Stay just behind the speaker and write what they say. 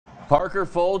Parker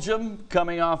Fulgham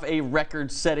coming off a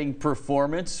record-setting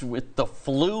performance with the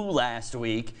flu last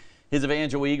week. His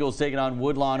Evangel Eagles taking on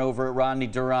Woodlawn over at Rodney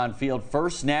Duran Field.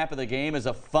 First snap of the game is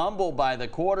a fumble by the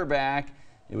quarterback.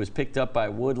 It was picked up by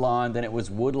Woodlawn. Then it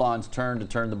was Woodlawn's turn to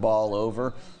turn the ball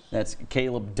over. That's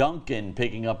Caleb Duncan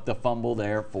picking up the fumble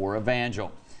there for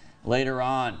Evangel. Later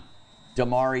on,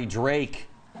 Damari Drake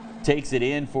takes it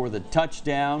in for the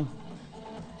touchdown.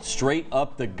 Straight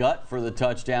up the gut for the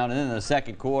touchdown. And then in the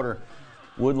second quarter,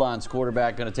 Woodlawn's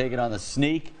quarterback going to take it on the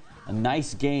sneak. A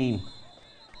nice gain.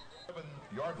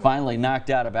 Finally knocked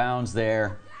out of bounds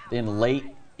there. Then late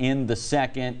in the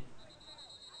second,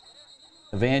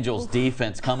 Evangel's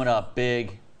defense coming up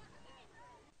big.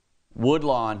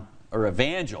 Woodlawn, or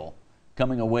Evangel,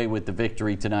 coming away with the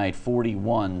victory tonight,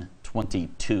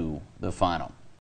 41-22 the final.